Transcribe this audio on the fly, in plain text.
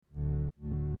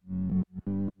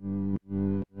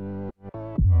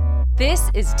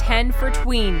This is 10 for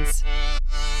Tweens,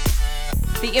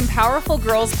 the Empowerful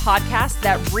Girls podcast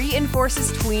that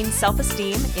reinforces tween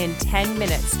self-esteem in 10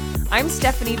 minutes. I'm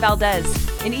Stephanie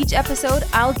Valdez. In each episode,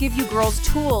 I'll give you girls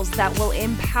tools that will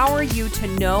empower you to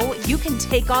know you can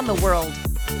take on the world.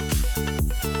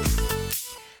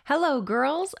 Hello,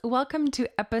 girls. Welcome to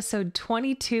episode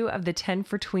 22 of the 10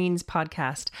 for Tweens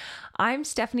podcast. I'm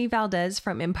Stephanie Valdez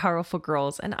from Empowerful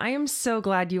Girls, and I am so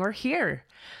glad you are here.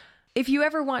 If you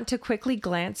ever want to quickly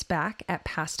glance back at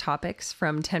past topics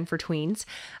from 10 for Tweens,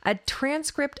 a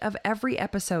transcript of every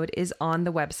episode is on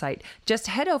the website. Just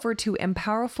head over to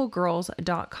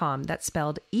empowerfulgirls.com. That's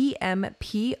spelled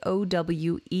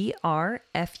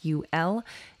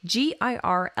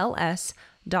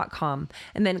EMPOWERFULGIRLS.com.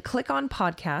 And then click on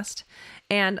podcast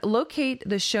and locate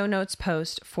the show notes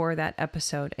post for that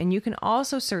episode. And you can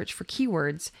also search for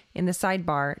keywords in the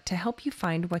sidebar to help you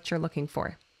find what you're looking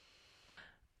for.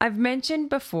 I've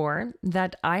mentioned before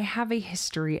that I have a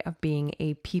history of being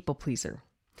a people pleaser.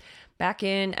 Back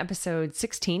in episode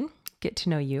 16, Get to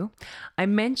Know You, I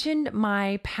mentioned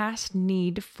my past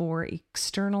need for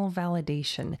external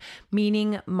validation,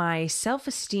 meaning my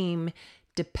self-esteem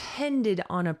depended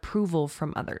on approval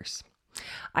from others.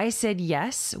 I said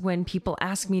yes when people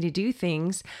asked me to do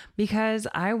things because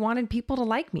I wanted people to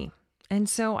like me. And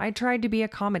so I tried to be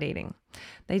accommodating.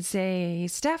 They'd say,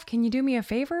 Steph, can you do me a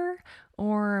favor?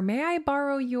 Or may I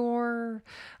borrow your,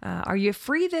 are you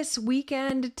free this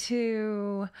weekend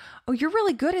to, oh, you're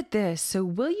really good at this, so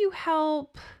will you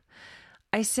help?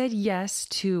 I said yes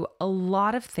to a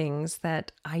lot of things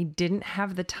that I didn't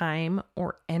have the time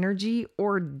or energy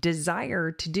or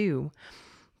desire to do,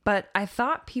 but I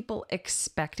thought people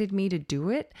expected me to do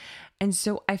it, and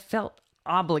so I felt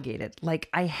obligated, like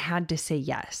I had to say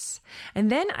yes.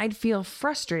 And then I'd feel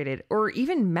frustrated or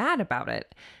even mad about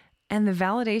it. And the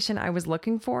validation I was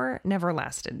looking for never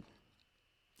lasted.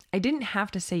 I didn't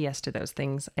have to say yes to those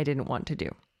things I didn't want to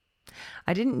do.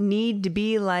 I didn't need to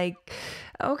be like,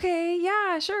 okay,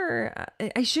 yeah, sure.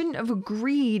 I shouldn't have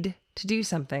agreed to do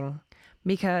something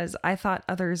because I thought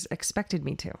others expected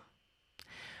me to.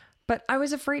 But I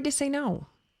was afraid to say no.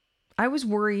 I was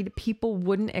worried people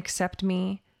wouldn't accept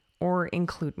me or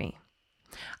include me.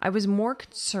 I was more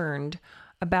concerned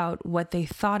about what they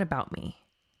thought about me.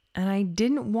 And I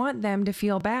didn't want them to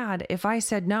feel bad if I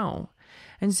said no.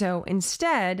 And so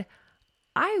instead,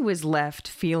 I was left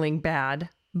feeling bad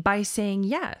by saying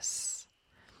yes.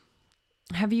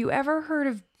 Have you ever heard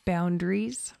of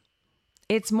boundaries?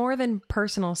 It's more than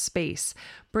personal space.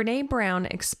 Brené Brown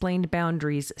explained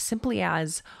boundaries simply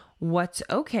as what's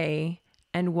okay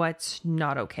and what's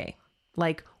not okay.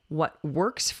 Like what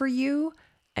works for you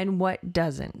and what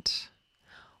doesn't.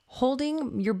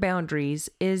 Holding your boundaries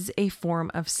is a form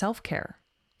of self-care,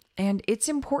 and it's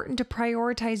important to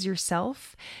prioritize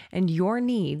yourself and your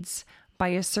needs by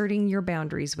asserting your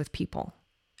boundaries with people.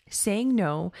 Saying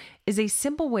no is a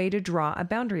simple way to draw a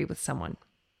boundary with someone.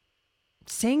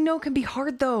 Saying no can be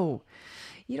hard though.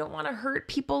 You don't want to hurt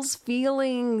people's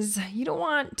feelings. You don't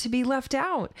want to be left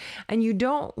out, and you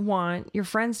don't want your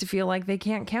friends to feel like they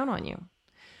can't count on you.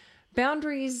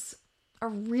 Boundaries are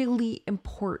really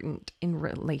important in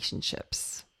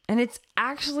relationships. And it's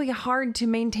actually hard to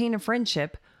maintain a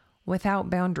friendship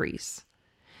without boundaries.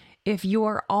 If you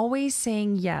are always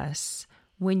saying yes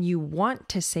when you want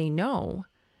to say no,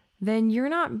 then you're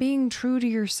not being true to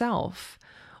yourself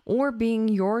or being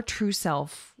your true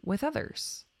self with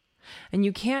others. And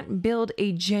you can't build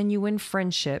a genuine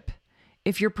friendship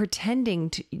if you're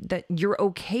pretending that you're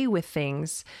okay with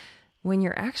things when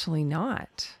you're actually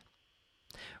not.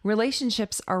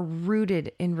 Relationships are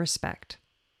rooted in respect.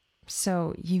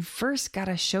 So you first got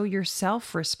to show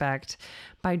yourself respect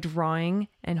by drawing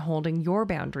and holding your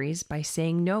boundaries by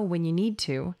saying no when you need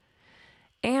to,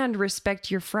 and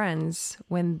respect your friends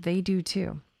when they do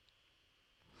too.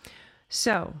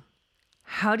 So,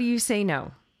 how do you say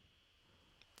no?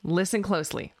 Listen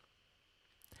closely.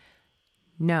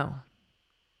 No.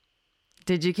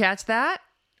 Did you catch that?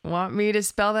 Want me to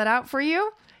spell that out for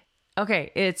you?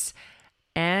 Okay, it's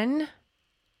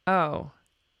N-O,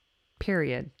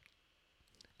 period.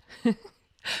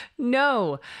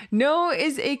 No. No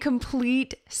is a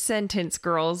complete sentence,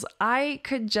 girls. I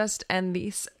could just end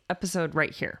this episode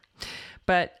right here,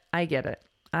 but I get it.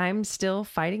 I'm still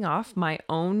fighting off my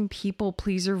own people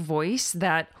pleaser voice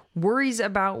that worries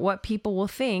about what people will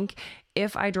think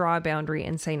if I draw a boundary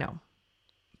and say no.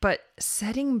 But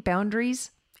setting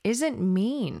boundaries isn't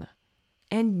mean,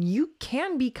 and you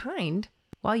can be kind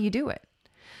while you do it.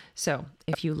 So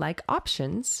if you like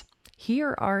options,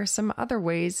 here are some other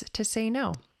ways to say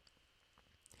no.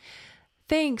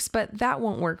 Thanks, but that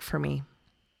won't work for me.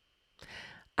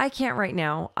 I can't right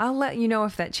now. I'll let you know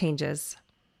if that changes.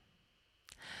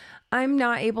 I'm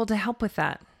not able to help with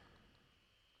that.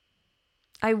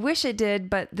 I wish it did,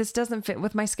 but this doesn't fit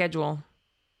with my schedule.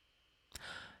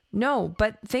 No,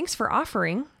 but thanks for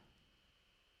offering.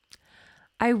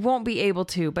 I won't be able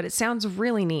to, but it sounds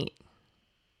really neat.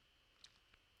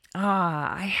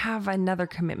 I have another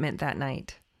commitment that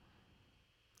night.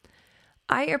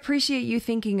 I appreciate you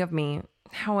thinking of me.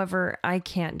 However, I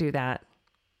can't do that.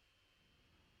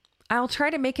 I'll try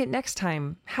to make it next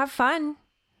time. Have fun.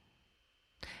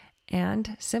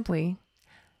 And simply,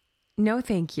 no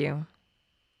thank you.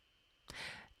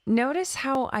 Notice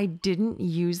how I didn't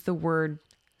use the word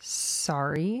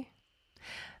sorry?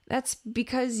 That's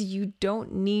because you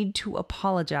don't need to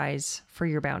apologize for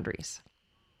your boundaries.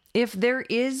 If there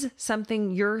is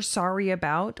something you're sorry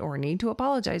about or need to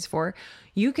apologize for,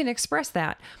 you can express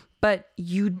that, but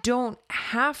you don't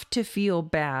have to feel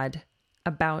bad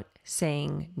about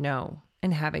saying no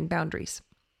and having boundaries.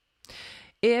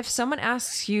 If someone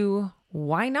asks you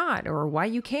why not or why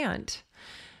you can't,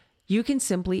 you can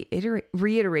simply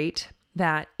reiterate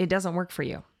that it doesn't work for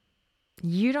you.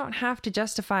 You don't have to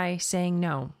justify saying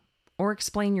no or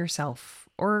explain yourself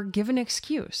or give an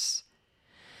excuse.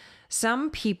 Some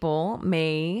people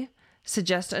may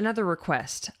suggest another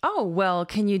request. Oh, well,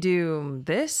 can you do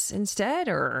this instead?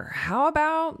 Or how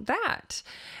about that?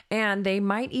 And they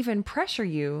might even pressure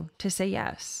you to say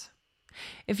yes.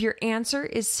 If your answer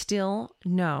is still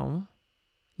no,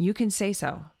 you can say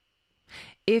so.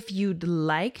 If you'd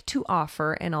like to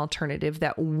offer an alternative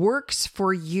that works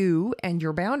for you and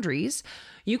your boundaries,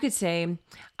 you could say,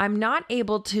 I'm not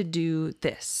able to do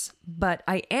this, but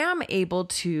I am able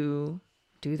to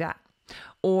do that.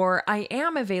 Or I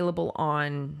am available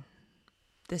on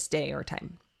this day or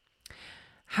time.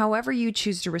 However you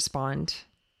choose to respond,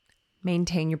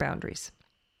 maintain your boundaries.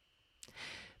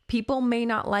 People may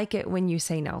not like it when you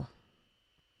say no.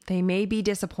 They may be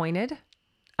disappointed,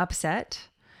 upset,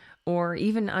 or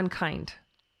even unkind.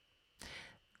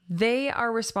 They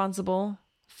are responsible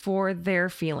for their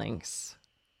feelings.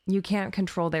 You can't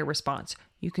control their response.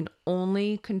 You can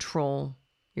only control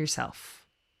yourself.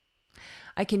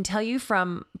 I can tell you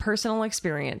from personal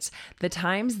experience, the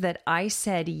times that I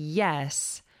said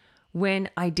yes when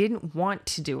I didn't want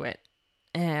to do it,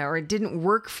 or it didn't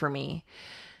work for me,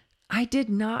 I did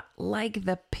not like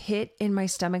the pit in my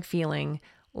stomach feeling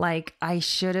like I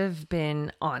should have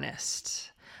been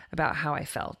honest about how I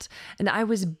felt. And I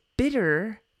was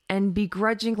bitter and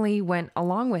begrudgingly went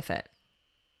along with it.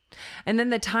 And then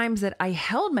the times that I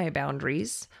held my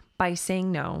boundaries by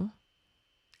saying no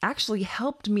actually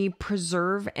helped me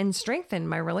preserve and strengthen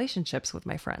my relationships with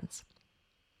my friends.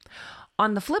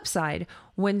 On the flip side,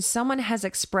 when someone has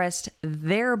expressed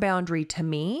their boundary to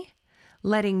me,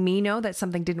 letting me know that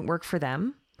something didn't work for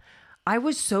them, I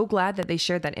was so glad that they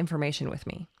shared that information with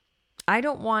me. I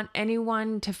don't want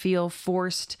anyone to feel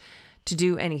forced to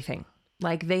do anything,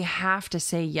 like they have to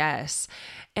say yes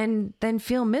and then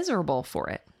feel miserable for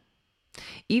it.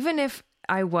 Even if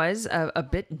I was a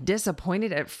bit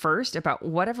disappointed at first about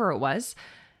whatever it was,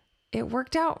 it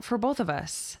worked out for both of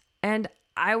us. And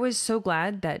I was so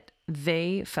glad that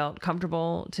they felt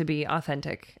comfortable to be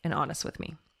authentic and honest with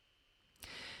me.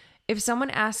 If someone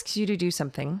asks you to do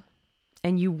something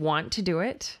and you want to do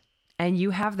it, and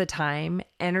you have the time,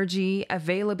 energy,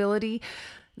 availability,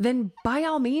 then by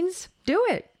all means, do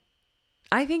it.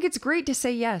 I think it's great to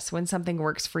say yes when something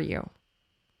works for you.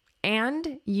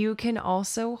 And you can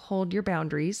also hold your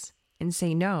boundaries and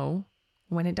say no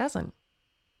when it doesn't.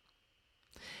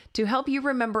 To help you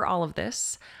remember all of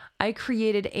this, I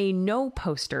created a no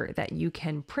poster that you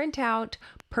can print out,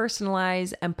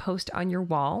 personalize, and post on your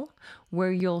wall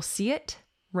where you'll see it,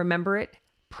 remember it,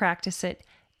 practice it,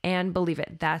 and believe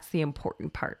it. That's the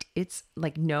important part. It's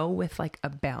like no with like a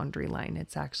boundary line.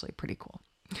 It's actually pretty cool.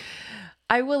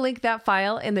 I will link that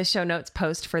file in the show notes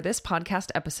post for this podcast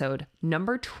episode,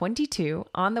 number 22,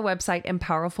 on the website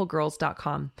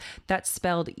empowerfulgirls.com. That's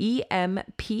spelled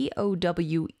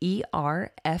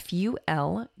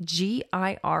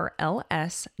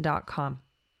EMPOWERFULGIRLS.com.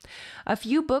 A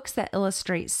few books that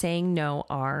illustrate saying no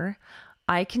are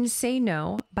I Can Say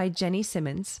No by Jenny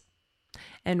Simmons,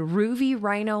 and Ruby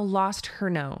Rhino Lost Her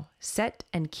No, Set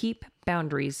and Keep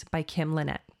Boundaries by Kim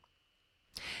Lynette.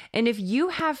 And if you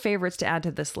have favorites to add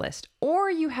to this list, or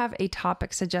you have a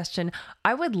topic suggestion,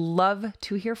 I would love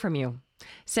to hear from you.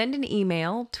 Send an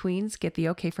email, tweens get the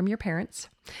okay from your parents.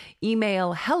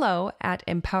 Email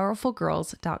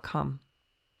hello@empowerfulgirls.com.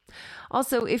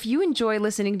 Also, if you enjoy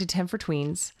listening to 10 for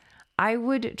Tweens, I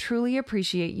would truly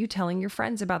appreciate you telling your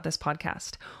friends about this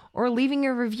podcast or leaving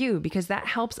a review because that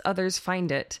helps others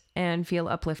find it and feel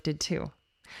uplifted too.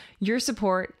 Your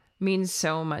support means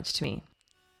so much to me.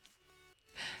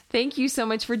 Thank you so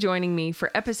much for joining me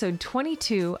for episode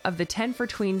 22 of the 10 for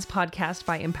Tweens podcast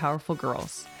by Empowerful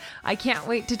Girls. I can't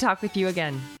wait to talk with you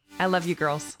again. I love you,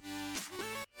 girls.